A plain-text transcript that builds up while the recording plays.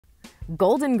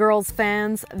Golden Girls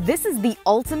fans, this is the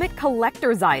ultimate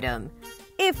collector's item,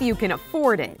 if you can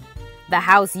afford it. The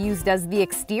house used as the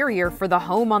exterior for the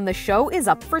home on the show is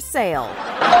up for sale.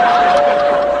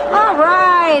 All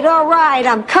right,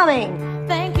 I'm coming.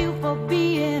 Thank you for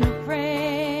being a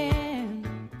friend.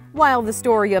 While the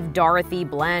story of Dorothy,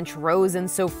 Blanche, Rose, and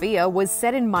Sophia was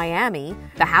set in Miami,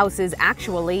 the house is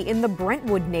actually in the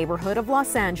Brentwood neighborhood of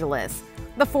Los Angeles.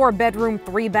 The 4-bedroom,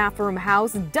 3-bathroom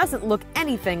house doesn't look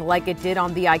anything like it did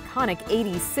on the iconic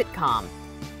 80s sitcom.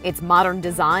 Its modern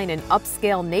design and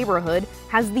upscale neighborhood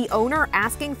has the owner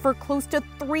asking for close to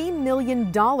 $3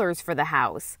 million for the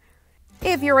house.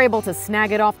 If you're able to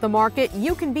snag it off the market,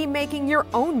 you can be making your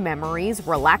own memories,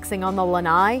 relaxing on the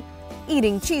lanai,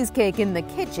 eating cheesecake in the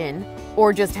kitchen,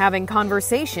 or just having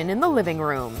conversation in the living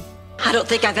room. I don't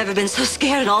think I've ever been so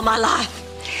scared in all my life.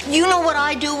 You know what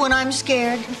I do when I'm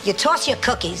scared? You toss your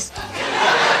cookies.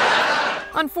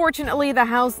 Unfortunately, the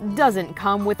house doesn't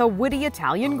come with a witty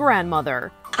Italian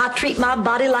grandmother. I treat my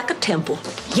body like a temple.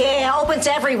 Yeah, open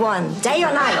to everyone, day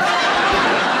or night.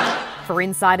 For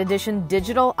Inside Edition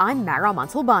Digital, I'm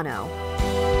Montalbano.